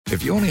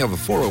If you only have a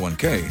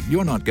 401k,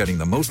 you're not getting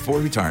the most for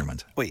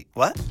retirement. Wait,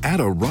 what? Add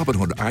a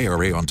Robinhood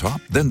IRA on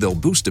top, then they'll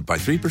boost it by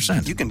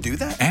 3%. You can do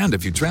that? And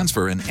if you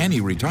transfer in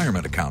any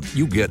retirement account,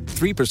 you get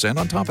 3%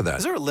 on top of that.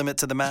 Is there a limit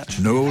to the match?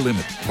 No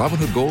limit.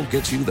 Robinhood Gold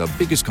gets you the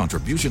biggest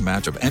contribution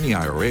match of any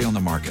IRA on the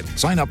market.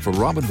 Sign up for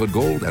Robinhood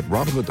Gold at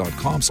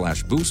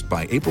Robinhood.com/boost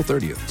by April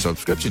 30th.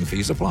 Subscription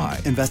fees apply.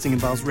 Investing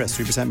involves risk.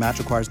 3% match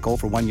requires gold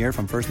for 1 year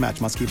from first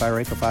match. Must keep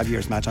IRA for 5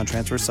 years. Match on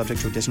transfers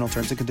subject to additional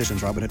terms and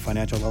conditions. Robinhood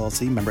Financial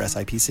LLC, member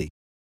SIPC.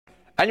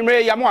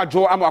 Anyway, yamu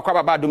ajo amu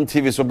akwaba badum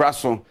TV so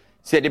braso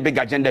se the big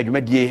agenda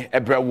dwumadie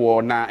ebre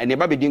wo na ene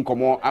ba bedi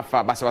nkomo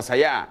afa basabasa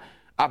ya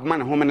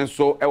abman homene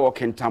so e wo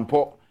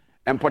Kintampo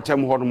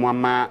empotem ho no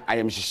ama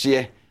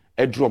ayemhyehye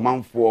eduro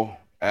manfo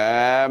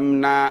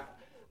na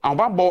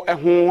ahobabo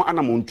eho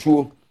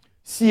anamontuo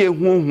si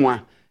ehu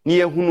a ne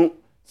ehunu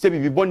se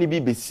bibiboni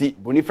bi besi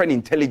boni friend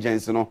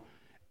intelligence no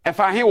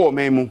efa he wo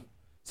memu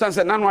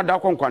sanse nanu ada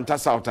Nkwanta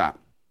South a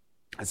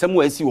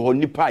asemu asi wo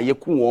nipa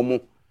yeku wo mu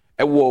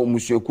ewo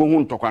musueku hu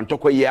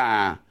ntokwanto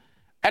ya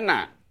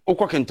ena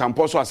ukwa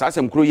Kintampo so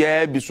asasem kro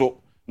ya bi so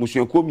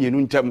musueku mienu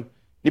ntam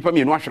nipa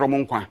mienu ahwero mo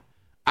nkwa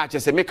a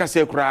chese meka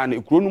se kura na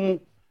ekuro no mu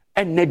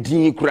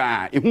enadin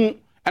kura ehu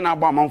ena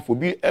agba amanfo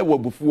bi ewo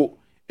bufuo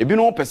ebi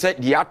no pese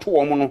de ato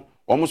wo mo no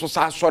wo mo so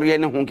sa asore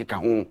ne ho nkeka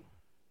ho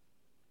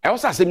ewo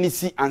sasem ni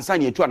si ansa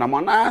ne etu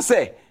anamo na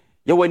se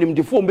ye wanim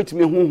defo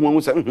mbetime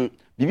hu se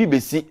bibi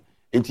besi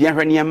enti ya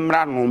hwene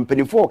mra no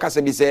mpenifo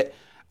kasa bi se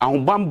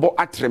ahobambo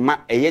atrema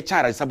eye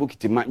chara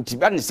sabokitima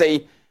ntiba ne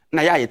sei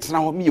na ya yetena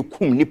ho me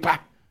yekum nipa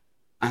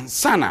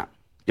ansana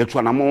yetu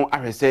anamo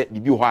ahwese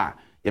bibi ho a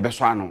ye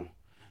beso ano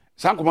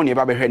sankomo ne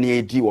ba behwe ne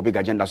edi wo big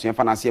agenda so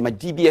yemfa na se ma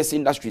DBS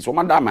Industries wo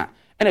madama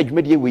ena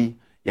adwumadi ewi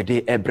ye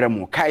de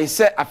ebremo kai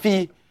se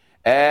afi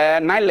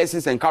 9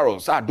 lessons and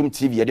carols adum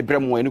TV ye de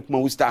bremo ene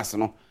kuma stars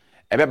no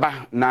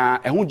ebeba na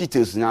ehun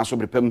details nya so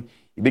brepam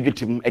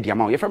ibedwetim edi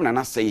ama ye fam na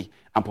na sei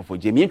ampofo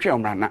je mi ntwe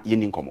omra na ye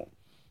ni nkomo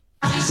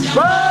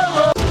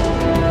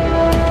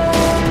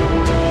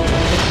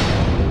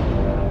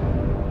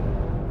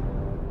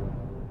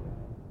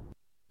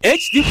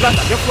HD Plus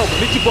from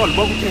Mickey Ball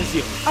Bogu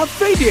Kenzie. I'm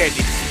faded.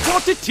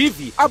 40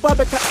 TV.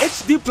 Ababeka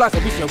HD Plus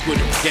Abisha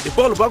Guno. Get the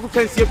ball Bogu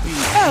Kenzie be.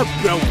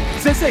 Brown.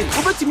 Say,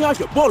 over me out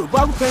your ball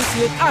Bogu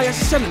Kenzie. I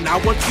am now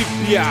what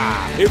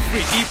TPR.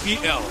 Every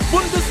EPL,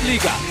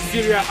 Bundesliga,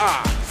 Serie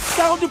A,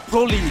 Saudi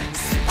Pro League,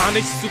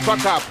 Spanish Super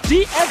Cup,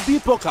 DFB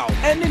Pokal,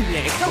 and in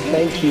there.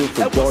 Thank you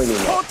for joining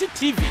us. 40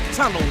 TV,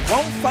 channel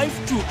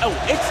 152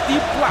 HD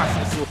Plus.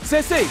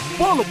 So, say,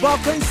 ball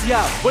Bogu Kenzie.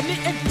 When the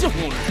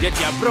Ejihun, get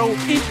your bro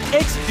in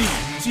HD.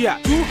 Tia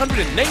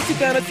 290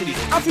 Ghana cities.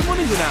 Afi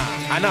money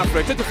na. And I'm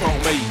protected from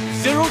me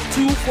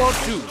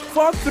 0242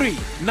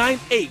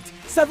 4398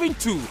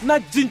 72 na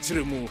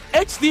Jinchiremu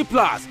HD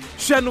Plus.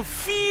 Shano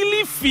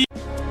Fili Fi.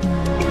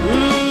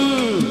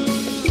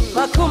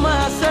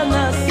 Makuma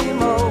sana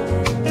simo.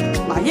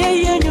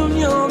 Mayeye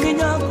nyunyo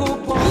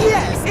minyakupo.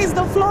 Yes, it's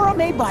the Flora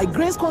made by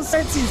Grace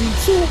Concert Season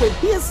 2 with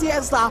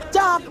PCS star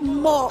Jack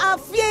Mo.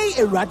 Afie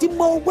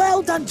Eradimo,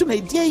 well done to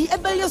me, dear,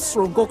 Ebaya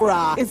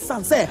Strongokra. It's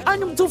Sanse,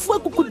 Anum to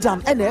Fuku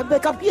and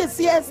Ebeka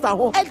PCS star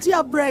home,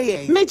 Etia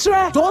Bray,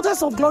 Mitra,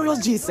 Daughters of Glorious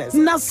Jesus,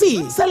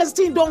 Nasi,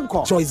 Celestine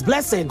Donko, Choice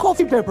Blessing,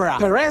 Coffee Pepper,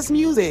 Perez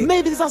Music,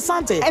 Mavis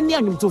Asante, and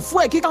Yanum to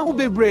Fuekika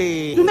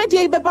Bebre. You made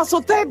Beba so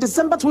 3rd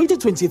December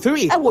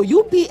 2023 at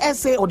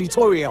UPSA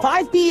Auditorium,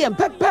 5 p.m.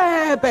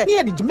 Pepe,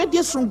 near the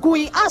Media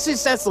Strongui,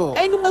 Asiseso,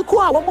 and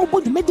Numekua,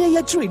 Wamobo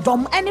Media Tree,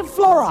 Dom, and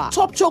Flora,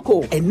 Top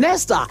Choco, and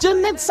Nesta,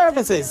 Janet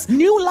Services,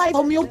 New Life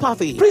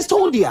Homeopathy,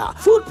 Pristodia,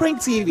 Footprint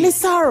TV,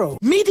 Lisaro,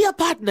 Media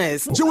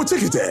Partners. Joe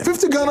ticket,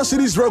 50 Ghana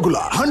cities regular,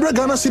 100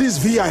 Ghana cities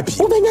VIP.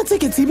 Ubenya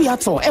ticket TV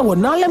ato, Ewo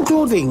Nylem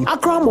Clothing,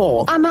 Accra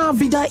Mall, Anna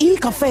Vida E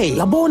Cafe,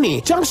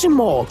 Laboni, Junction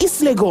Mall,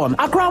 East Legon,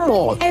 Accra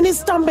Mall, and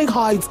Istanbul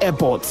Heights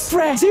Airport.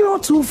 Fre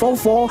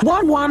 0244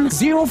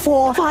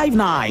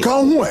 110459.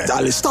 Kaunwe,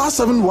 dial star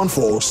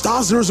 714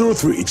 star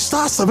 003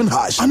 star 7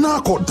 hash.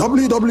 Anako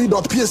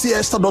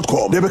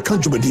www.psesta.com.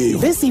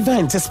 This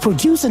event is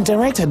produced and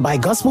directed by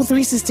Gospel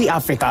 360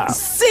 Africa.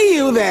 See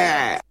you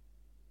there.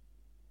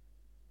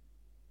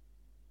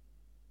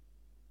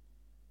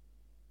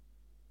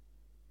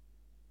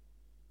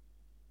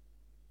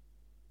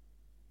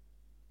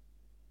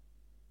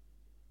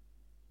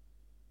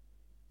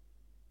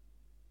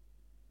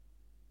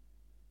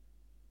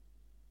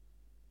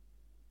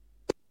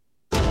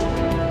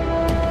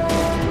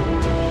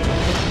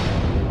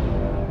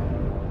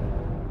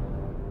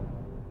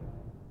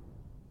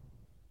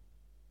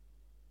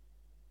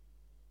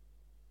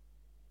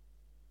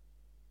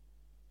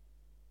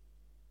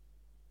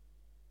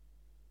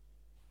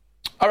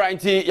 All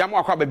right, yamu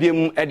akwa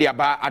babiem e de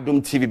aba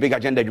Adom TV big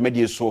agenda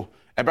dwumadi so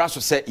ebra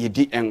so se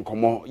yedi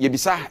enkomo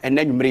yebisa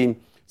enanwumre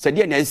se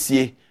de na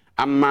asie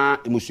ama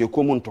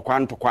emusueko mu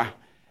ntokwa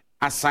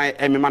asan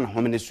emema na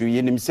homene so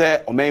yenim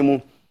se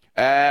omanmu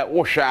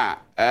wo hwa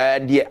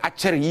de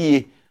akere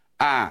yie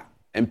a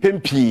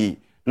empempi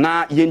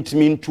na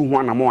yentimi ntu ho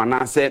anamo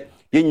ana se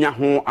yenya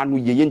ho anu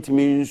ye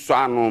yentimi nso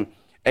ano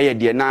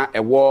de na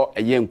ewo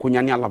eye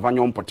nkonya ne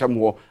alavanyo mpotam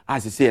ho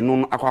asese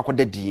no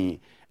akwakoda din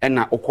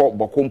na okọ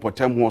boko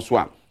mpotam ho so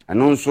a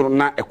eno nso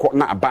na ekọ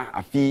na aba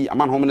afi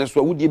amanhom ne so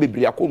a wudie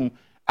bebiri akom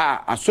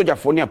a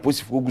asojafo ne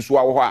aposifo guso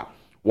a wo ho a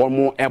won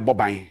mo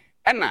eboban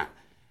na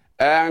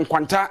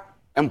nkwanta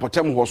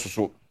mpotam ho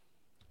so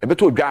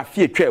ebeto odwa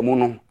afi atwa mu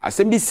no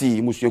asem bi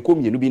si musuakom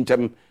nyenu bi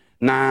ntam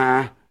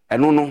na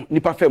eno no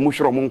nipa fa mu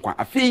hwero mo nkwa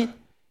afi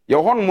ye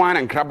ho no mo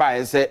ana nkraba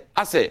ese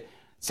ase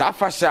sa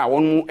fasha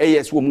won mu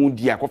eyes wo mu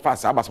di akofa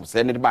sa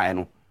abasose ne ba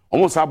no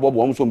omo sa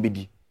bobo omo so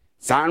mbedi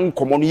sa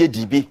nkomo no ye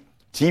dibi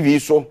TV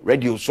so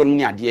radio so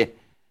ne ade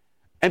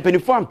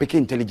empenifo ampeke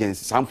intelligence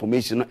sa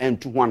information no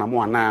entu ho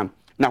anamo ana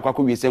na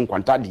akwakọ wiese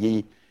nkwanta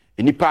de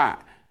nipa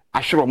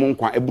ahwero mo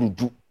nkwa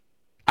eburudu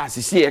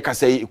asisi e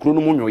kasa ikuro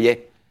no mu nyoye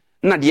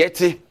na de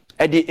ete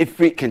ede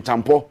efri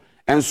Kintampo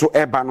enso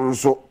eba no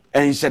nso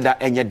enhyeda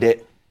enye de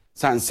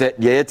sanse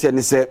de ete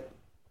ne se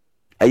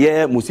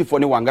eye musifo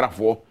ne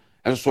wangrafo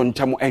enso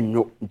ntam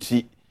enyo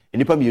nti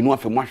nipa mienu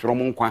afemu ahwero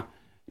mo nkwa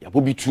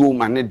yabo bituo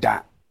mane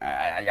da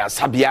ya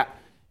sabia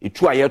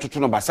etu aye toto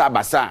no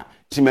basa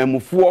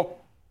timamufuo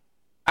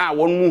a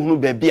won mu hunu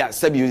ba bia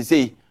sabi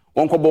sei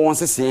wonko bo won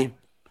sese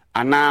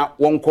ana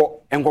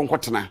wonko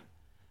enkonkotena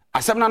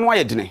asem na no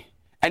aye dene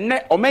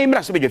enne oman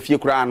mra so bedwafie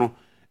kura no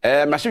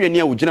mrahwe ni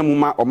a wugina mu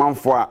ma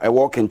omanfo a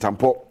ewo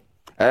Kintampo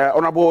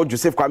honorable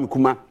Joseph Kwame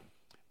Kuma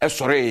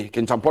esore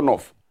Kintampo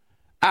North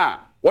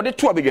wode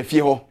to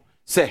abedwafie ho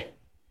se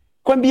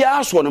kwambia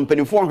aso no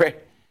mpanifo hwe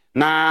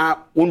na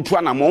wontu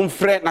ana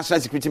monfre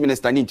national security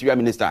minister ni interior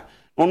minister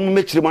on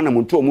mechire mo na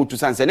montu omutu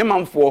sanse ne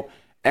manfo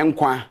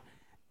enkwa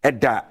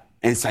eda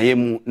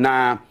ensayemu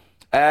na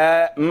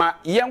ma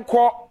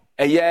yenko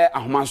eye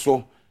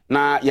ahomanso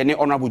na yene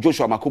honorable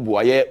Joshua Makubu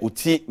aye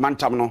uti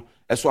mantam no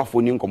eso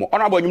afoni nkomo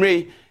honorable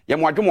nyumre ye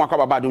mo adwom akwa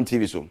baba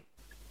TV so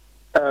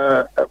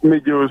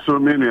mejo so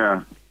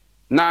menia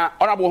na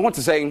honorable ho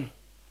te say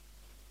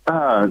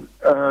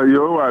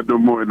yo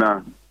adomo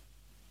na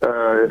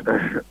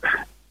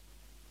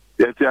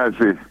yeti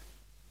ase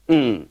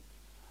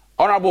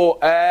honorable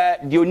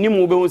the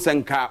onimu be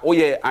unsenka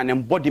oye an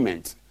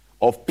embodiment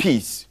of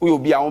peace we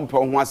obi a ompe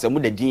ho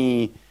asem da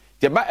din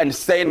te ba and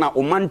say na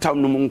omantam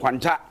no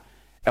Nkwanta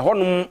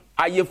ehonum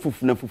aye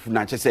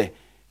fufuna chese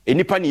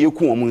enipa ne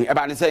yeku omu e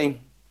ba ne say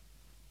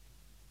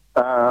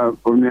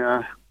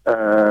onia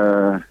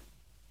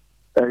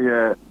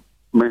eye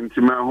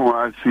mentima ho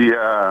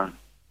asia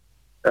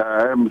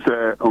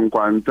say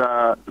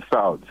Nkwanta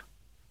South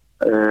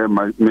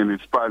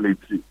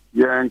municipality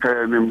yen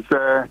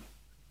say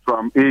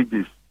from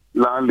ages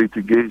land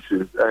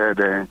litigations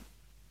there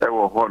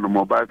were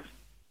honorable but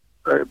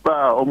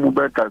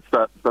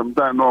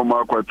sometimes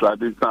normal court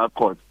traditional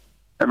court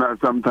and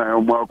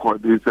sometimes more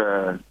court this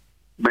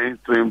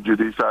mainstream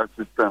judicial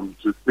system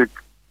to seek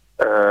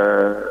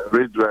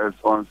redress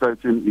on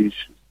certain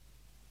issues.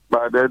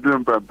 But they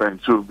didn't prepare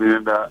to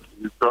being that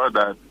you saw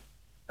that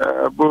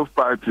both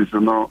parties,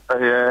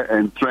 are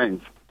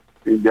entrenched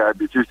in their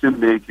decision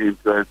making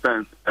to a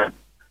sense that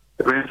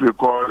we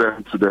call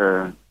them to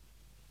the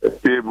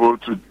table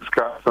to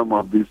discuss some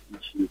of these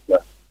issues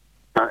that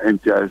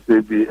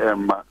NTICB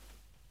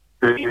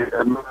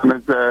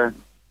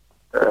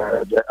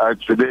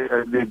actually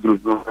any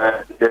group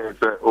yes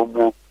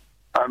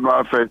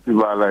annual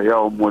festival ya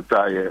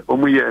omotaye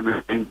year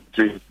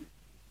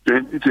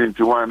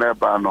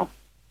 2021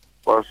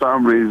 for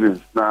some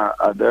reasons na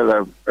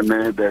Adela and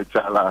the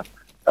chala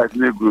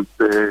ethnic group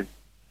say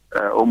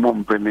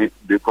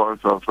because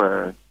of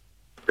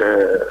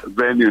the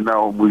venue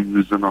now we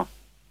use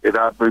it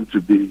happened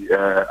to be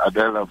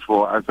Adela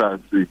for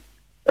Asasi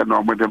and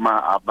normally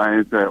my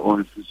abide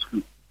on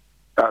school.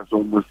 That's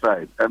almost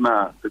side. And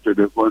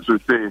the also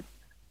say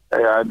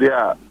they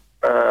are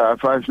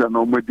fashion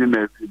no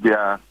medina they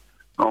are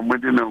no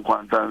medina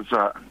Nkwanta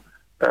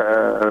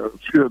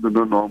few of the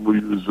normal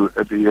use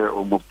at the year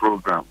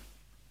program.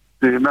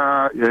 See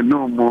now you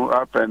know more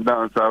up and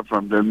down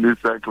from the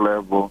music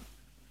level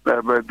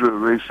do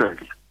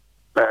research.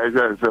 I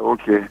just say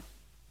okay.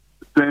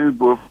 Since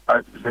both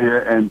parties here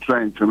and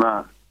trying to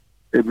now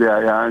if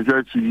I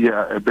enjoy to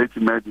hear a better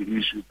make the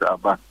issues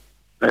about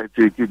I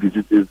take it is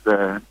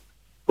in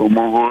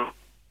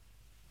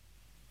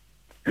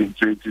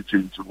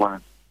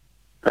 2021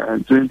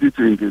 and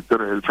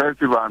 2023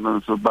 festival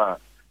also by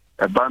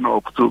a ban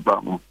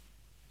October.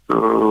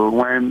 So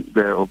when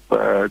the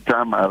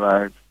time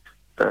arrived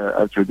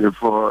actually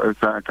for a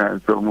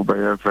kind of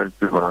mobile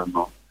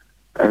festival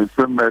and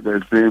some made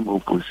the same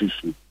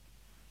opposition.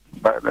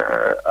 But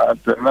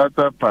at the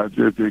latter part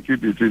they take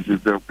it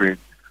is okay.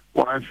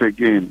 Once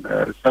again,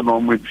 some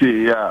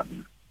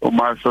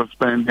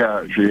suspend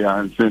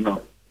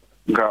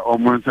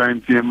almost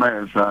 90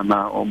 miles are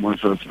now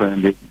almost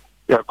suspended.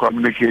 They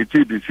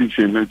communicated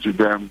decision to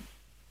them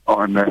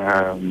on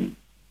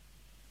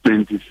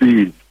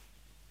 26th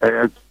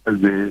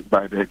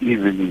by the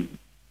evening.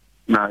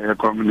 Now they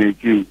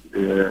communicate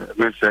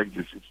message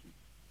decision.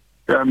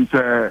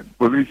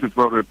 Police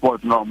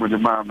report normally,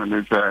 ma'am, and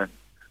it's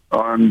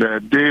on the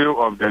day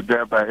of the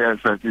death by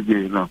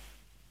Saturday,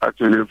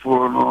 actually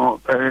for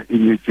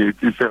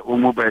initiative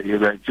mobile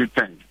electric.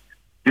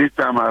 This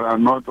time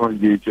around, not on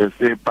the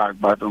HSA park,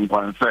 but on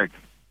Nkwanta.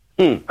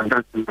 And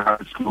that's in the high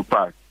school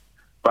park.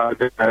 But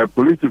the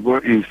political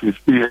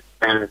insisting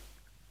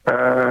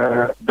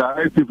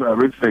directive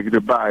arrested the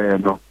buyer.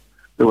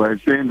 They were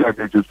saying that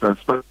they should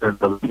suspend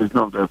the location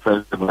of the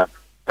festival.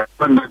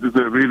 And that is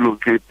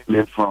relocating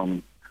it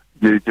from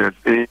the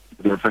HSA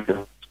to the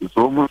festival. It's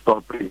almost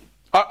stopping.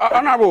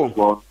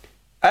 Honorable.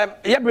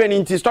 Brain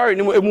into story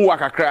no emu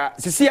wakakra.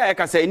 Sisi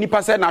ayeka say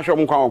nipa say na hwe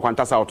mo kwa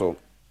Nkwanta South.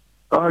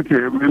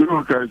 Okay, we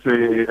look at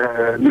say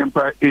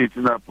nipa 8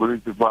 na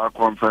police for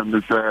confirm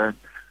say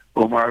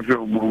o ma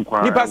hwe mo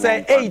kwa. Nipa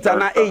say 8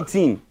 and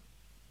 18.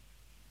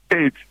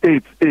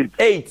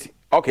 8.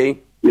 Okay.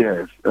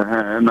 Yes.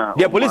 Now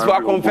the police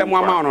for confirm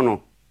amount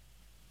no.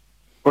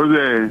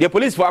 Okay. The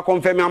police for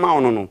confirm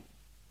amount no.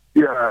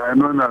 Yeah,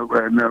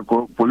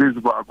 no police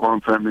for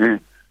confirm.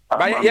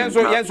 But yes,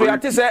 you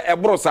have to say a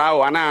bro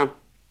sao ana.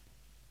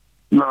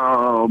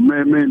 No,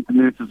 need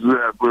to say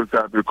a bro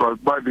because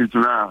bodies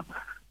now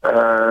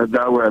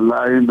that were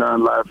lying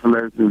down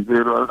lifeless in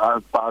zero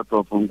as part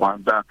of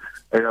Nkwanta.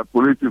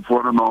 Police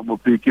for normal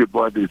PK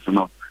bodies,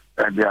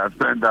 and they have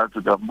sent that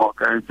to the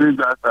mock. And since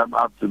that time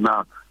up to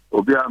now,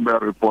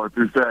 Obiambe report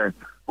is saying,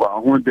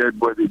 well, one dead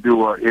body do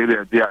what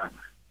area there.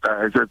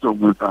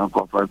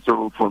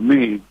 So for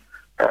me,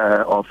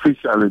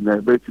 officially,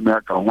 they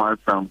can want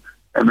some.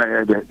 And I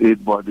had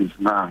 8 bodies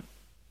now.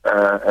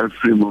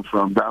 Free move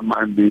from that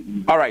Monday.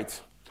 All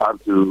right.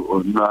 Up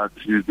to not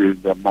Tuesday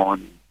in the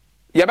morning.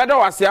 Yeah, better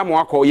was here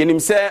more call. You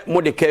say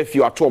more the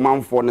curfew at 2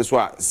 months for this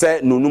one.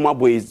 Say no more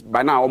boys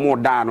by now or more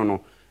down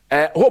no.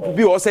 Hope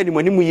be also the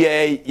money we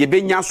ye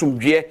be nyasum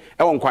dwe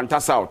e won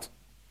Nkwanta South.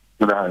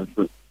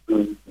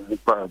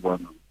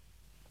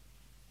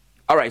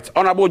 All right.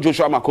 Honorable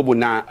Joshua Makobu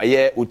na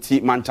ye uti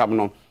mantam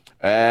no.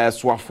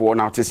 Swafo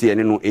na te se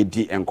no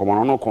edi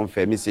enkomo no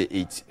confirm say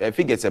 8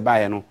 figures e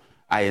bae no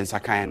ayen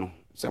sakan no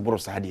se boro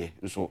sade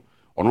nso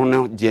ono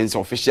no gens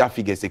official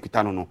figures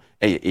ekuta no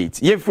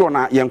 8 ye fro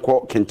na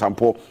yenko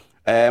Kintampo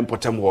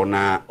mpotem ho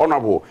na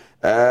honorable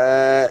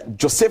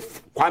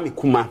Joseph Kwame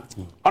Kuma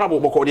honorable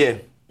boko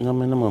de na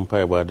me na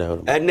mpa e bada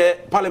ho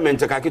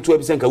parliament ka keto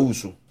abi senka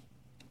wusu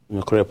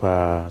me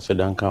krepa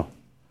sedanka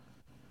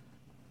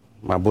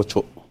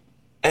mabocho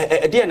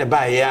de ne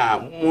bae ya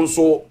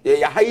munso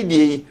ya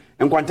haidie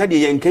Nkwanta de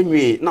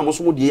yenkanwe na mo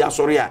so mo de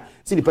asori a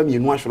si dipa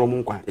mienu ahwero mo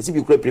nkwa esi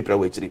bi kura prepare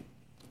wa chiri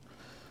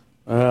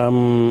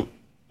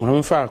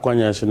I'm fa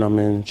kwanya so na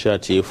men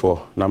chat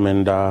for na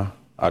menda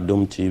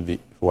Adom TV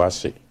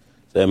wase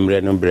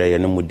emre no bre ye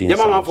no mudin ya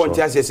mama for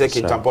ntia se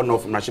Kintampo no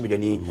from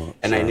Rashibidani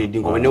and I need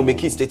go na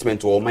make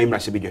statement or my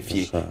Rashibidwa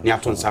fie ni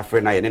aton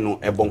safre na ye ne no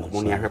ebon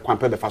komo ni ahwe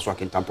kwampa be fa so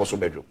Kintampo so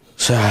bedro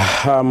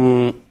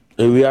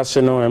we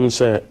ase no em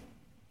se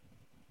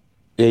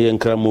ye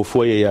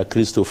nkramofo ye ya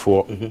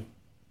Christopher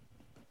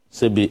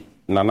sebi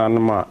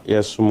nananuma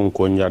yesum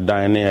nkonya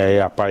dan ne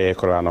ya apaye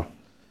kora no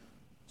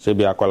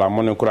sebi akola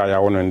mone kora ya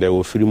wono nde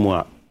ofirimu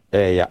a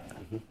ya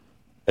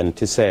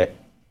enti se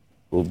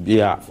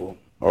obi a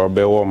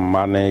obewo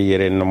mma ne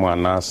yere no mu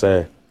ana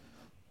se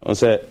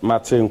onse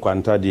Martin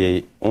Nkwanta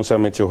de onse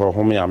meti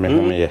hohom ya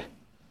mehom ye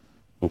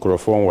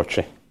nkrofo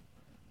nwotwe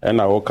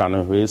na wo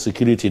kan we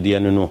security de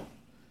no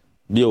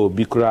bi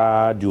obi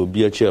kora de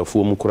obi achi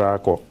afuom kora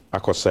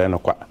akose no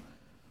kwa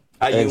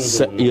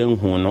ense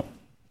yenhu no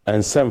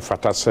ensem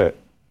fata se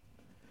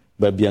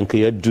babianka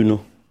ya dunu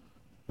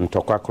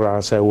ntokwa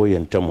kora se wo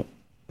yentamo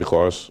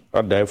because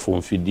other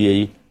phone fidie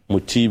yi mu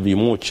TV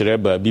mu kire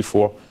ba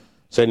before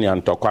se ni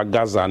ntokwa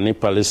Gaza ni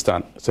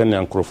Palestine se ni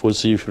ankrofo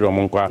si firo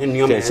mo kwa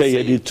ke se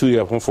ye di tu ye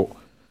honfo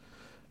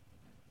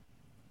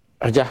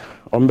aja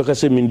ombeka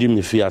se mindi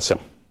mi fi asem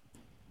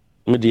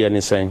me de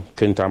ni sen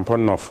Kintampo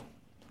nof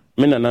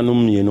me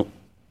nananum mienu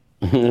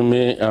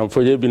me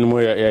amfoje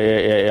binmo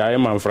ya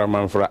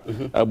manfra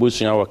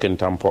abusuya wa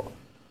Kintampo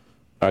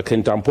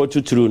Kintampo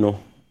tuturu no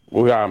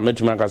we are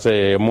metimaka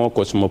say more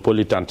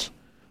cosmopolitan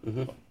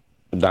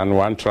than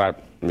one tribe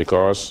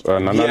because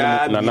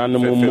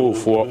nananum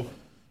mofo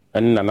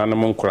and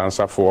nananum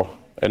kransafo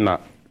na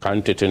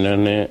kantete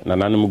ne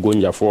nananum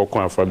gonjafo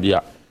kwa afa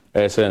bia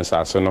essence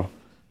ase no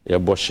ye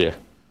bohye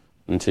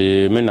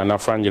nti me nana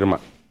franjirma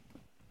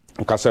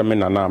kasa me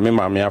nana me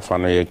maame afa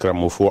no ye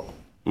kramofo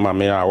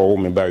maame a wo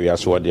me ba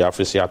wiase wo de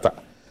afisiata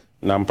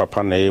na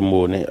papa na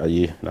emo ne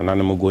ayi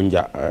nananum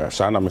gonja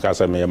sana me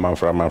kasa me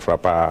manfra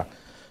pa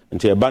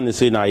nti e ba ne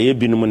sei na ye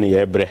binum ne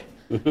ye bre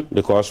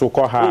because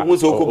ko ha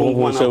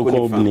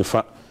ko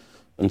bunifa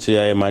nti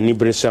ya mani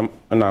bresam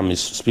na me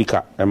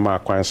speaker e ma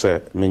kwan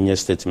se menye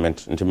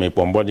statement nti me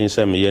pombodin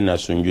se me ye na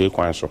sunjue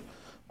kwan so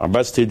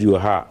aba studio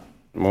ha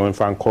mo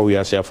fan ko wi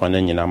ase afa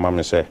na nyina ma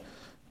me se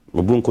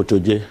me bu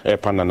nkotoje e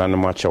pa na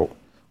nanum a chew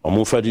o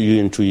mo fa di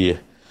yu ntu ye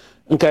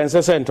nka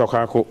nse se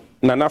ntoka ko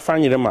na na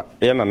fanyire ma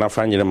ye na na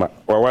fanyire ma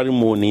wawari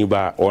mo ni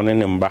ba one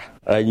ne mba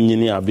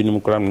anyini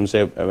abinum kram nim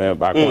se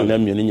ba ko na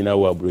mienu nyina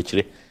wa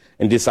abrochire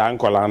ndi sa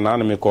nkola na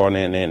me ko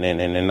ne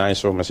nine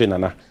so me se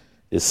nana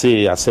e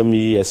se asem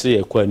yi e se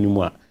e kwa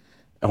nimu a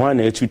hwan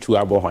na etutu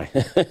abo hwan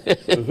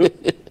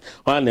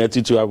hwan na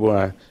etutu abo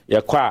hwan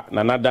ye kwa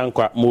na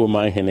nadankwa mo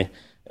man hene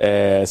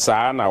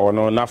saa na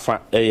wono nafa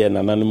eye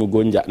nananum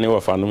gonja ne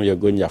wafanum ye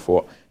gonja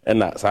fo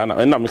ena saa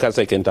na ena meka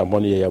se Kintampo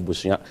ne ye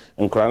abusua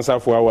nkransa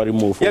fo awari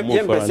mo fo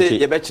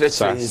anti ye be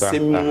kyerɛkyerɛ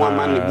nsɛm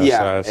aman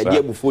bia e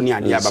dia bufu ni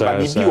ade ababa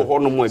bibi wo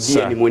hono mo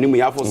bia ni mo ni mo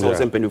yafo so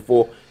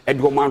sempanifo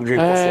edwo mo adwen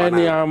ko so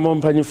na ya mo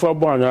mpanifo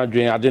bo anwa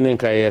adwen ade ne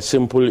nka ye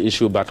simple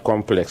issue but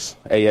complex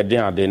ye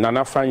den ade na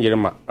na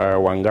fanyirema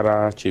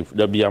wangara chief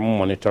da bia mo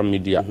monitor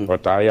media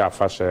ota ya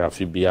afasha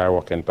afibia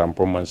wo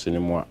Kintampo mansini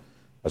mo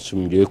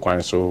asumdwe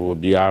kwan so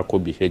bia ko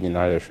bi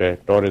henyina yehwe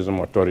tourism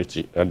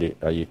authority ade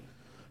ayi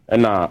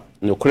ena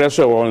no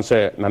kreso won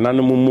se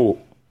nananum mu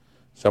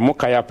se mo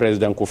kaya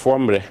president ko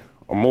formre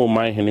omo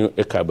man hene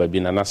eka babi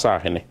na nasa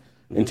hene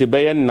nti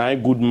beye nine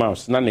good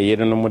mouse na ne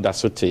yere no mu da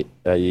sote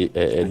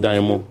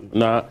dan mu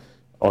na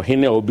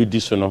ohene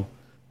obidi so no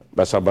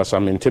basa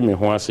mentemi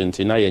ho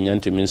asenti na yenya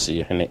ntimi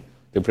nsi hene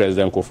the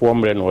president ko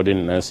formre no ode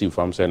na si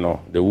fam say no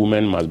the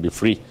women must be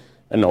free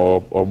and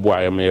obo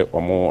ayeme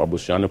omo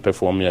abusua no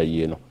perform ya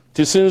yie no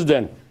since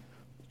then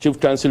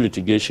chieftaincy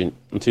litigation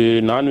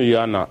nti nanu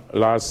ya na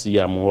last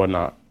year mo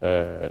na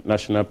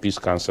National Peace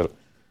Council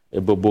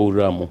ebobo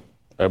ramu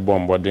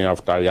bombarding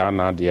after ya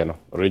na de no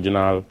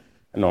regional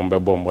na ombe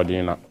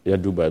bombarding na ya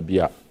duba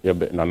bia ya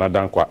na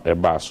nadankwa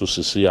eba so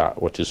sisi a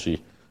wotesu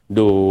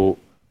do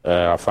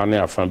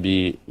afan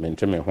bi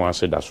menteme ho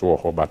ase da so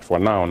ho but for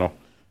now no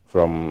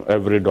from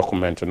every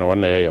document no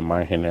one ya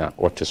man hene a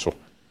woteso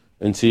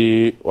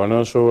nti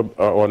ono so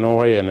ono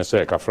ho ye ne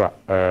se kafra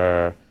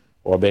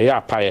obe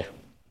ya pae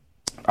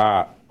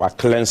wa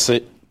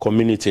cleanse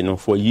community no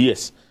for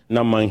years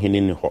na man hene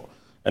ni ho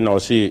na o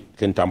si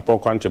Kintampo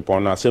Kwantepo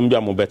na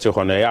asembia mo bete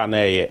ho na ya na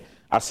ye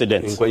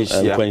accident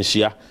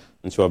nkwanhia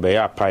nti obe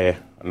ya pae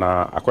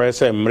na akoye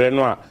se mre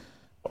no a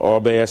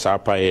obe ya sa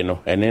pae no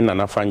ene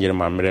na fanyire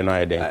ma mre no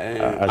ayede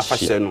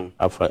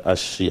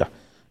ashia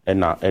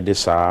na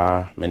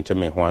edisa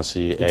menteme ho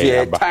ase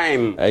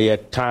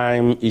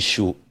time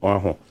issue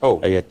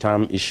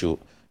time issue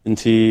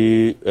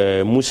nti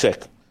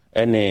musek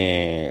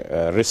ene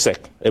resec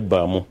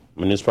ebamu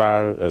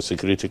municipal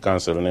security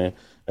council ne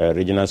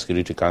regional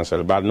security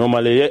council but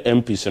normally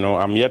MPs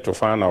I'm yet to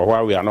find out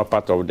why we are not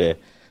part of the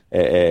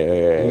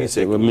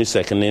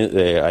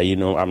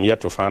I'm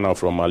yet to find out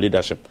from our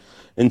leadership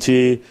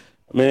until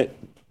me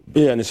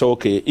and it's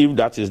okay if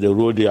that is the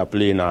role they are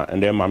playing now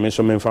and then my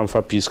so me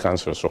for peace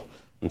council so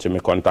until me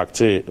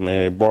contact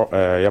me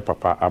ya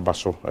papa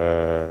abaso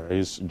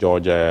is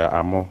George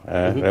Amo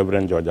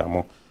Reverend George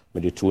Amo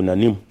me the two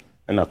nanim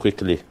and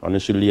quickly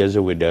honestly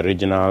liaise with the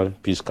regional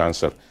peace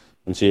council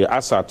until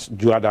asat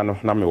juada no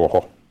na me wo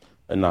ho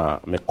na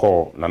me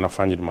call na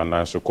fanyi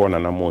man so call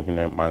na mo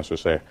hine man so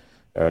say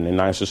ni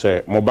nan so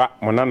say moba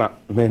monana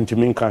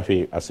mentimi nka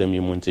hwe asemi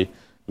munti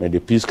me the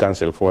peace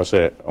council for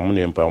say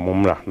omune mpa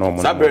omumra na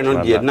omuna sabre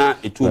no de na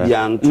etu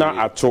bia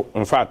na ato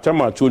in fact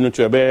tema to no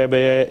to be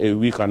a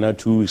week and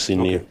 2 weeks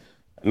in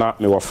na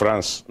me wa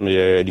France me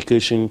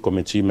education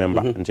committee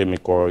member nti me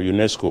call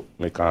UNESCO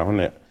me ka ho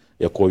na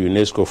ye call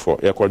UNESCO for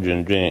ye call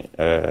dwendwen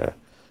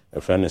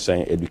friend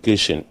saying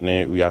education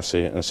ne we are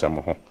say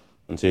nsam ho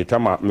nti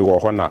tama me wo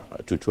ho na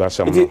tutu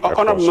asem no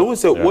ona me hu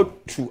say what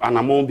to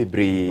anamon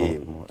bebre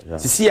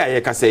sisi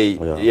aye ka say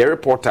ye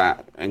reporter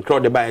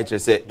encrowd by he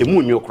say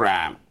emu nyo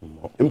kra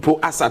mpo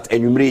asat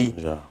anwumre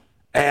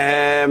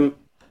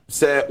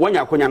se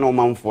wanya konya na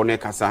omanfo ne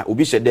kasa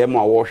obi hyede mu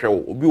a wo hwe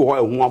obi wo ho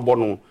ehu abo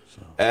no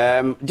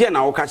die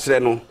na wo ka kire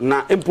no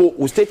na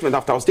mpo statement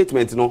after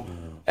statement no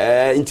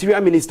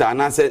interior minister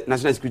na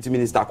national security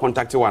minister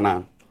contact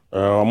wana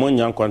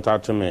omonya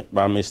contact me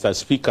by Mr.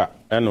 Speaker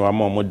and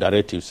mo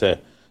directive say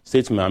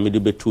statement amede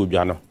betu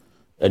dwa no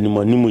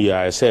animanimu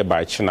ya say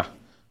by china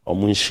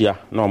omunhia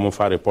na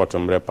omunfa report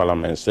mbre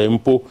parliament say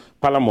mpo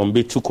parliament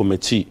betu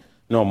committee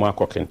na omo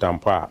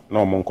akokentampo a na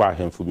omo nkwa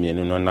ahemfu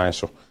mienu no nan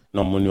so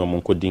na omo ni omo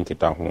nkodin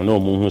ho na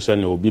omo hu say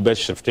na obi be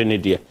shift ne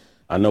de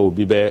ana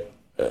obi be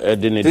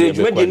edene de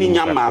be kwa ni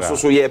nyama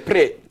so ye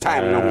pre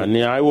time no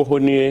ni ayo ho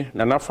ni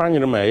na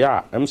fanyere ma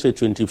ya MC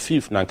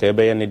 25th na ka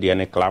be ye ne de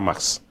ne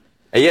climax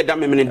da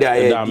memene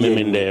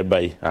da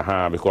by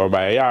because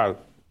by ya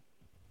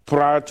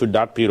prior to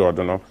that period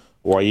no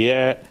wo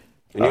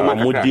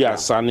mudi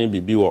asane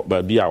bibi wo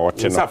ba bi a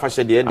wote no sa fa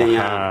hye de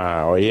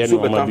ya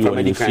no ma bi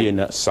wo fie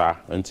na sa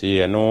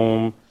nti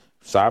no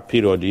sa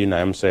period yi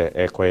na em se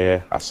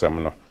ekoye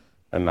asem no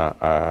na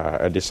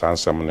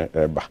edisansem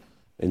no ba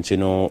nti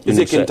no is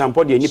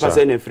Kintampo de nipa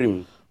se na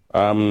frim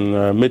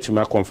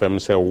metima confirm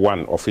say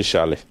one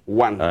officially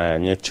one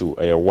nya two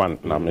one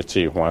na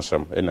meti ho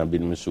asem na bi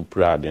no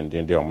supra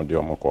de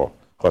omo ko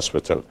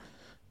hospital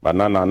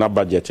banana na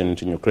budget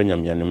nti nyukrenya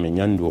mianu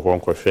menyandu ho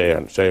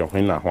nkwohwe say ho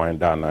na ho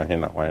da na he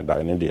na ho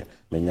da ne de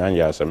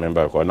menyanya as a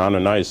member ko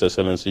na His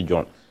Excellency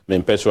John me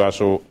peso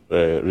aso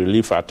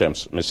relief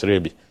attempts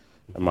mesrebi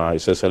ma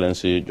His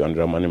Excellency John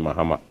Dramani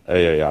Mahama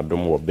ya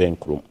adom wo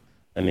Benkrum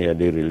ene ya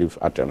de relief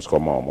attempts ko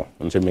mo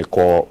nti me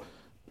ko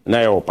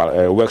na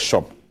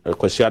workshop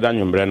kwasiada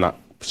nyumbre na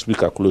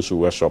speaker close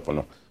workshop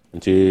no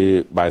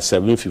nti by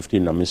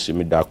 7:15 na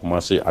me da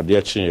Kumasi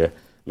ade kye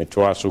me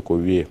to aso ko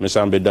wie me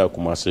san be da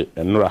Kumasi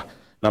enra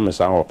na me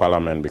san ho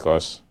parliament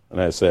because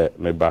na say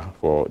me ba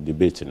for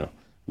debate no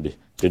be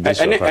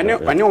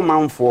ene o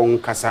manfo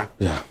nkasa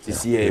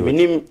sisi e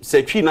minim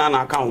se twi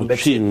na aka ho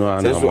beti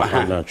na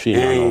twi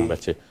na ho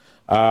beti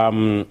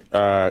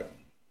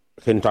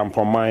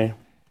Kintampo mai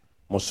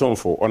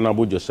mosomfo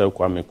onabo Joseph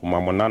Kwame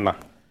Kuma monana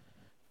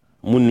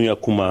munua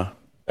kuma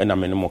ena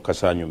me ne mo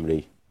kasa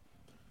anwumre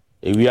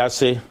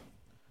ewiase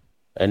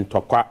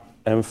entokwa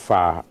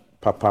emfa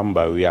papa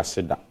mba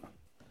wiase da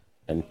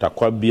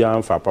entakwa bia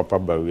emfa papa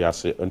ba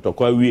wiase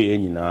entokwa wie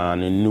nyina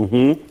ne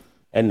nuhu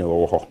ene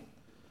wo ho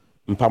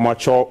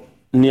mpamacho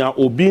nia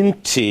obi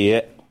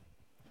ntie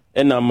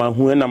ena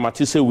mahu ena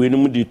matise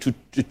wenum di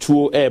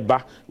tutuo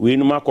eba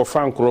wenum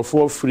akofa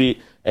nkrofo free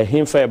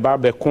ehimfa eba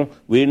beko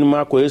wenum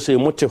akoyese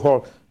mote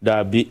ho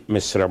da bi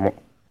mesremo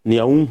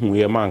nia unhu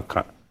ye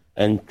manka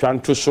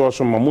entwanto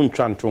so mamu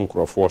ntwanto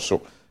nkrofo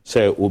so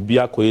se obi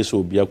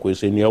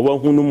akoyese nia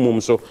wahunu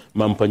mum so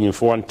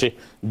mampanyimfo nte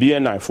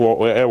BNI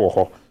fo ewo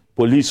ho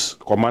police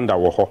commander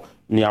wo ho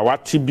nia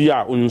wati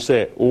bia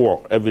unse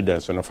wo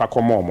evidence no fa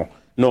komomo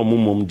na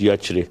omumum di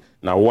akire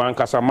na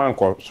wankasa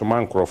manko so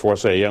mankrofo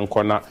se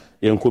yenko na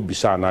yenko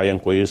bisa na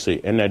yenko yese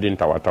enedi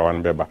ntawatawa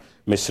nbeba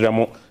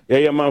mesremo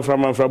yeye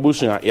manfra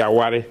busuya ya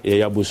ware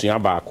ya busuya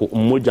baako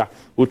mmoja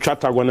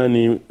utwata gona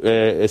ni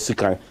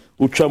sikan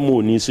utwa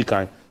mo ni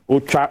sikan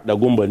utwa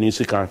dagomba ni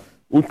sikan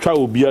utwa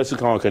obia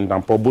sikan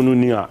Kintampo bunu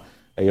ni a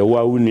ye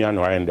wa wuni an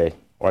wayende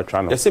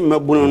watwa no yese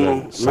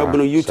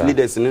mabunu youth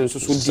leaders ne nso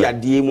so di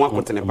ade mu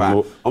akotene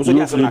pa omso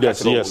youth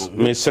leaders yes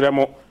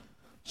mesremo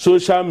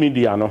social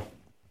media no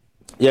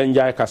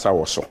yenja kasa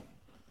woso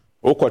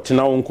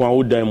okotena wonko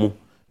awodan mu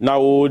na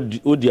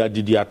odi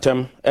adidi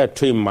atem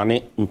eto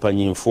imane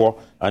mpanyimfo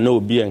ana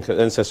obi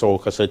ensese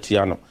okasa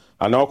tia no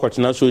ana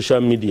okotena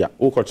social media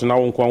okotena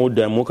wonko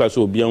awodan mu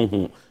kasa obi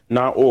anhu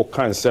na o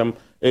kansem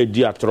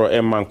edi atro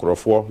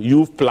emankrofo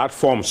youth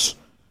platforms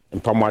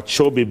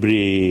mpamacho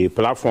bebre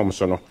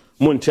platforms no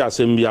monti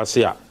asem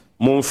biase a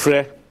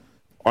monfrɛ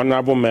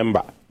honorable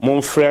member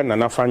monfrɛ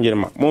nana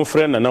fanjerema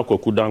monfrɛ nana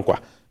kokudankwa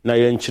na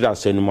yenchira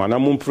asenu na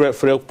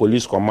monfrɛ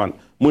police command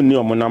monni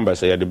omo number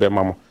say de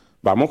bema mo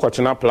ba mo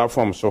kwatena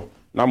platform so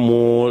na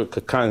mo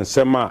kan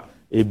sema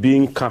ebi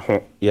nka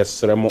ho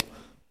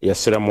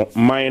yesremo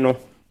man no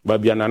ba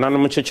bia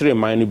nananom kyekere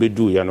man no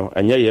bedu ye no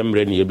anya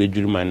yemre ne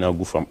yebedwiri man na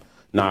agufam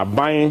na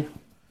ban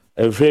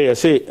every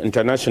say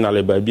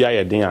international ba bia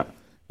ye den a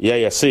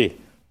ye say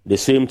the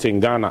same thing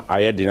Ghana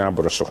ayedin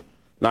abroso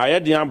na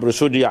ayedin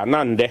abroso dia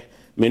na nde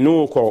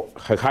menu ko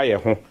hakaye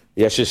ho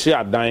ye hyehye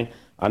adan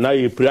ana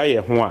ye pira ye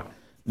ho a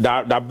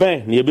da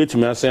ben ne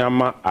yebetumi asan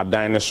ama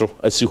adan ne so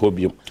asi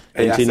hobium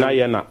enti na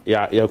ye na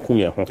ya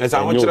kunye ho esa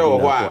ho kire wo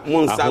ho a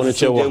monsa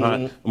so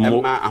dem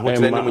ma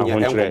ahotre ne munya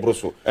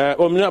enkobroso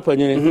omina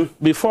panyin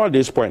before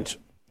this point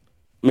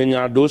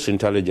menya those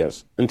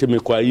intelligence enti me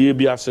kwa ye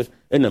bi ase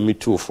na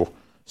metufo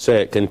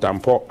se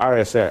Kintampo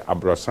RSA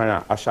abrosan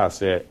a asha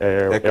se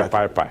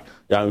pai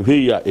ya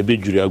nhwe ya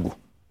ebedwiri agu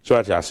so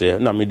ati ase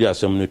na media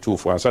asem ne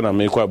tufo ansa na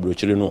me kwa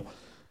abrochiri no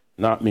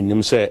na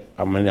minim se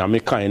amanya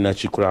kan na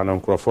chikura na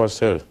nkrofo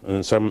se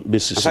some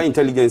basis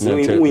intelligence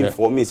we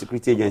inform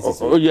security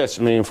agencies oh yes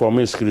me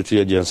inform security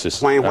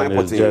agencies why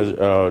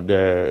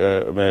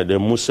the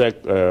Musek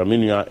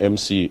Minia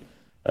MC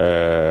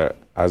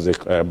as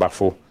a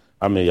bafo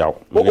ameyaw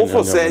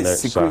for say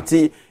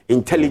security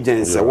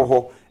intelligence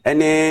wo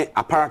any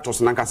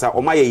apparatus nankasa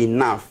omaye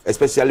enough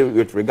especially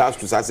with regards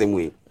to that same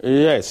way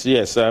yes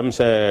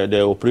say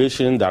the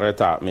operation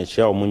director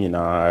Michelle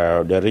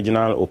Munyina the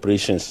regional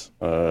operations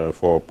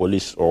for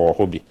police or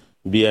hobby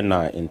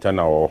BNI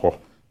internal or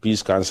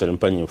peace council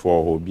mpanyim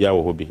for hobby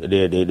or hobby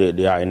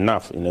they are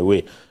enough in a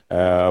way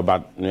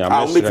but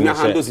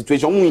handle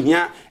situation we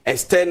here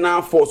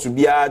external force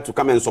be to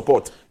come and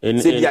support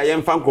say dia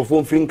yem fan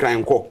crofon free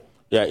crime ko.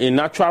 Yeah, in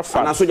natural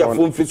fact,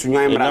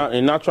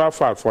 in natural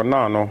fact, for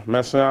now, no,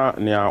 Messa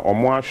near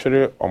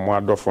Omoashre,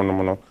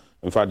 Omoadofonomono.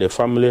 In fact, the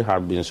family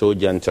have been so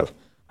gentle.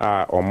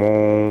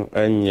 Omo,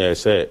 and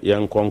yes,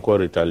 young conquer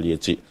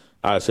retaliate.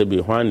 I say,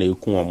 behind a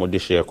coon or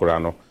modisha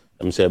corano.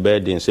 Say,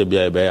 bed in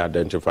Sabia Bay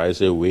identify,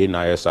 say, we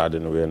na yes, I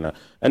didn't win.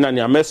 And then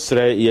your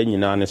mestre,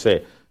 yen,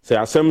 say,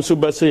 Asem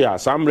Subasi,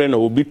 some rain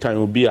will be time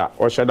will be a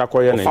or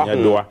Shadakoyan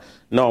and Yadoa.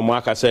 No,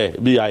 Marka say,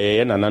 be a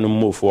yen and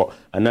move for,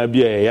 and I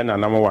be a yen and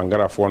number one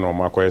garafon or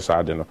Marco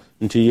Sardino.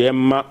 Until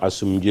Yemma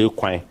assume you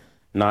quine,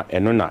 na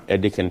enona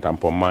Eddie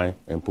Kintampo mine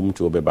and pum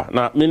to beba.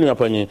 Now, many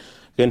upon you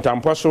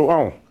Kintampo so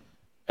on.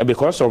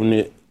 Because of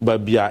the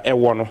Babia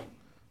Ewono,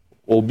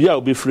 Obia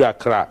will be free a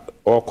crack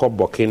or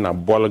Cobokina,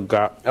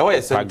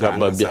 Bolga, Saga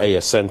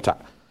Babia center.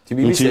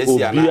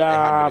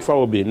 Obia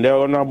for be the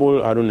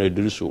honorable I don't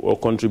know or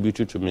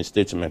contributed to my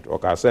statement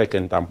or I say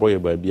Kintampo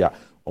Babia.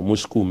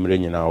 Omusku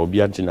mrenyi na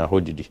obianti na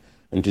hodidi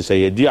nti say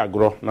ye di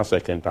agro na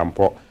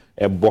Kintampo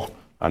ebo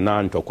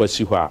ana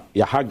ntokwasi hɔ a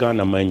ya ha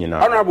Ghana man nyina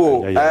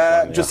Honorable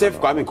Joseph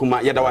Kwame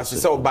Kuma yada wase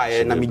se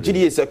obaye na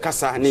megiri se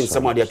kasa ne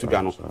nsɛm ade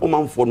atodwa no o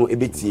manfo no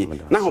ebetie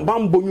na ho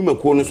bambo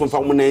nwumakuo no so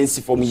mfa mo na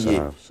nsi fom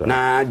yie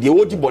na de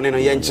wodi bone no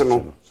ye nche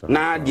no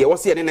na de wo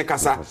se ye ne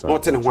kasa na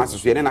ote ne ho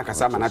aseso ye ne na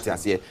kasa ma na te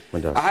ase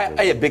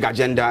a big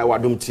agenda wa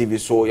Adom TV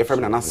so ye fam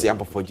na na se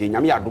abofo je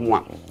nyame adom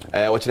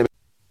a wo kire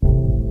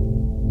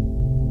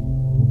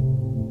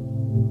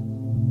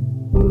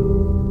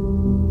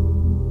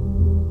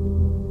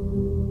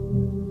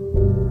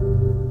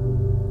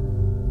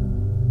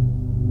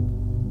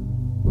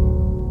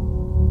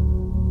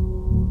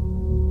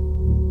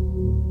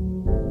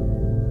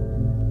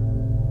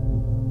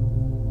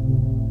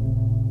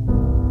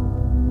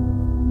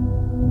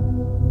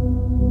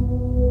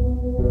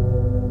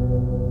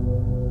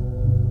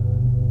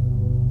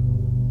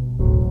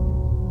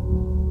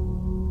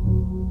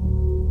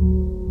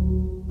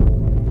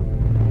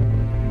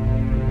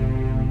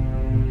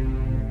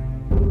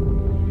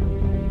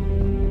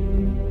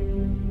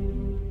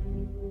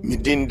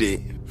Midinde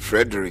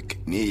Frederick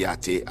ni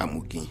yate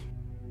amugi.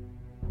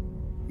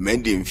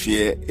 Mendi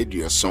mfie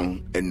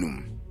edioson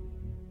enum.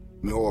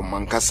 Me wo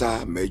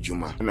mankasa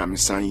majuma na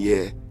mesan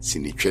ye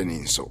sinitwe ni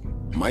nso.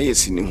 Maye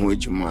sini ho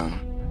adwuma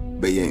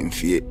beye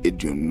mfie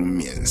edionum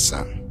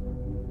miensa.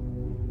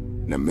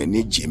 Na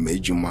manage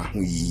majuma ho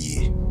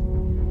yie.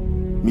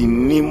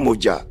 Minni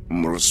moja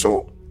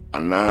mroso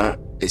ana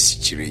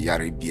esichire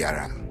yare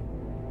biara.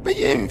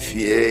 Beye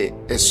mfie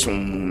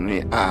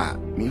esumune a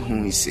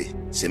mihu ise.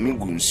 Semi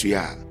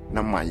gunsuya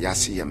na ma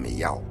yase ya me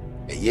yaw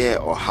eye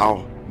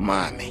ohaw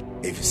maame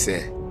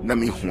efise na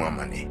me hu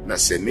amane na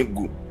semi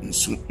gu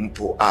nsu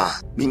mpo a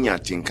minya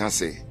tinka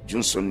se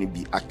Johnson ni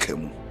bi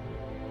akamu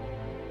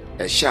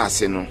ehya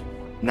ase no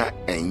na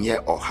enye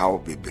ohaw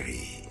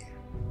bebre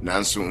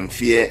nanso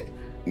mfie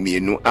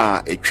mienu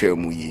a etwa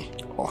mu yi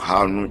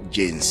ohaw no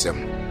jensem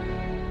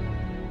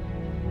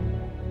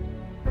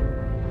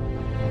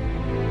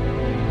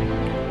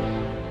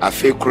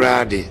afi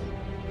kurade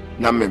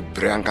na me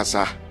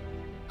brankasa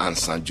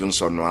ansa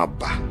Johnson no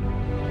aba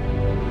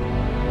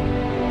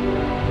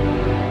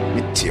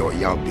mitio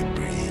ya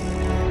bebre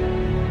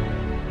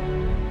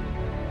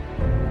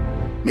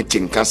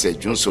mitinka se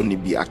Johnson ni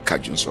bi aka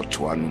Johnson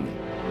to anu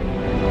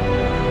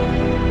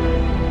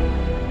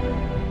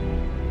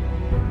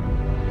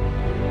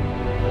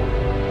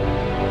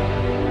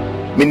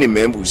mini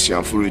membu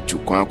sianfuru tu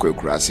kwa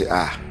akurase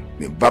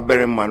me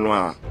babere manu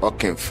a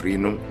oken free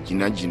no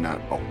gina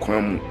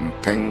okwam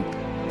mpen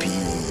pi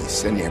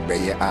sene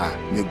beye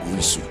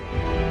megunsu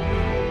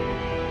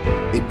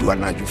edu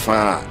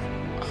anajufa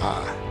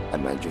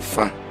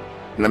anajufa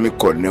na me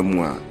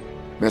konemu a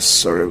me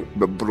sore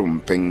bebru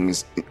mpen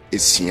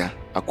esia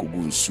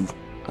akogunsu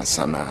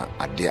asana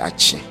ade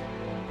achi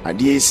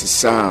ade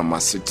esisa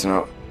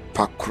masetena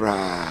pakra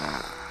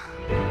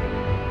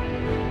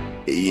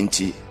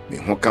eyinti me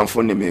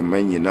hokanfo ne me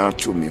manyina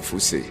to me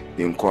fuse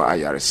enko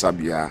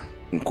ayaresabia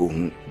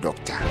nkohu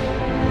doctor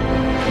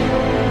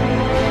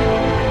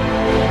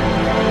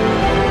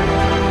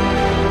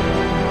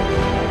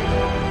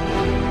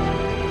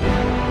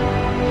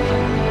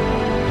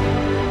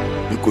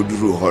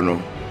koduru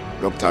hono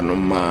doctor no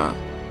ma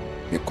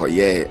me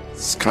koye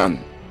scan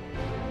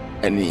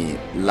any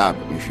lab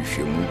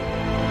nhwehwemu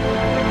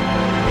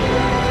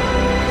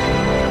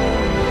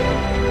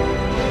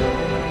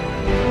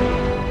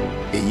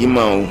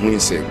eyima ohun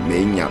se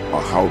menya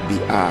ohaw bi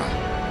a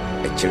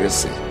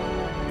ekirese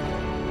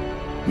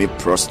me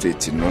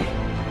prostate no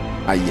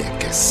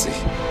ayekese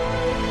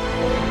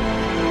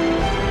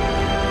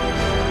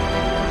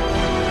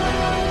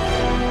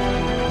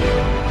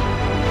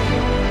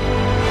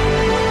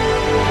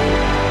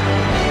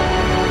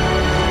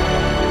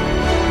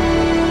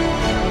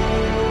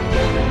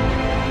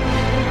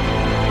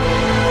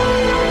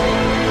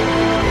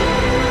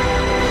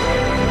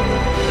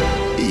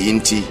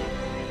inti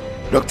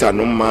doctor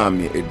no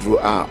mami edru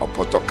a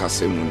opoto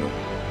kasemu no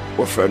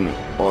wofre no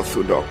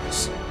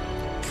orthodox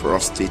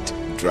prostate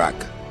drug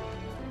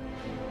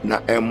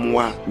na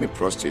emwa me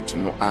prostate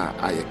no a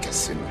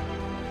ayekese no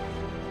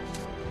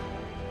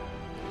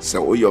se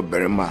oyo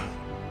berema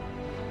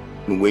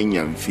no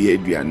wenya mfie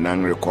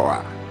aduanan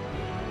rekwa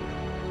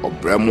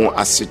obramo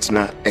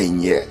asetna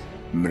enye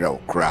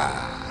mrewkra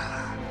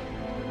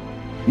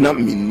na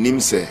minim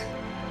se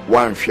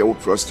wanhwe wo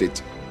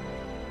prostate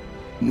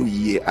no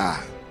ye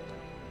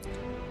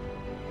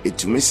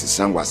etumisi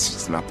sangwa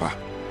sitnapa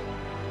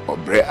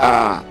obre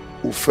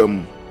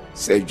ufam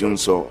se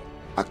Johnson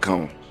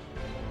account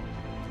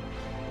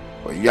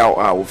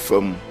oyaw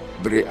ufam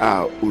bre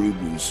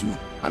urigunsu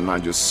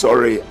anajo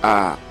sorry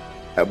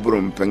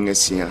ebrum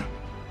pengesia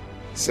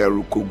se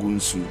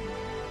rukogunsu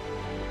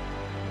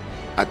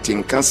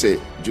atinka se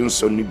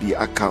Johnson ni bi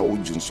aka o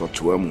Johnson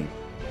toamu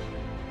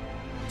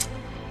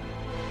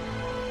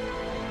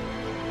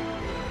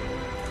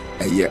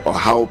eye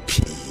ohaw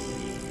pi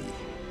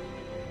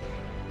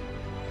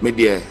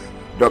media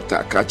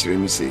doctor catcher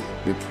me say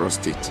me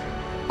prostate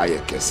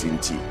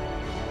ayekesinti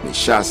me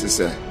shase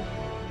say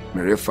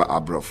me refer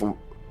abrofo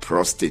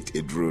prostate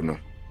eduro no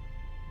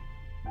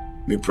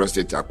me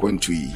prostate akwantu yi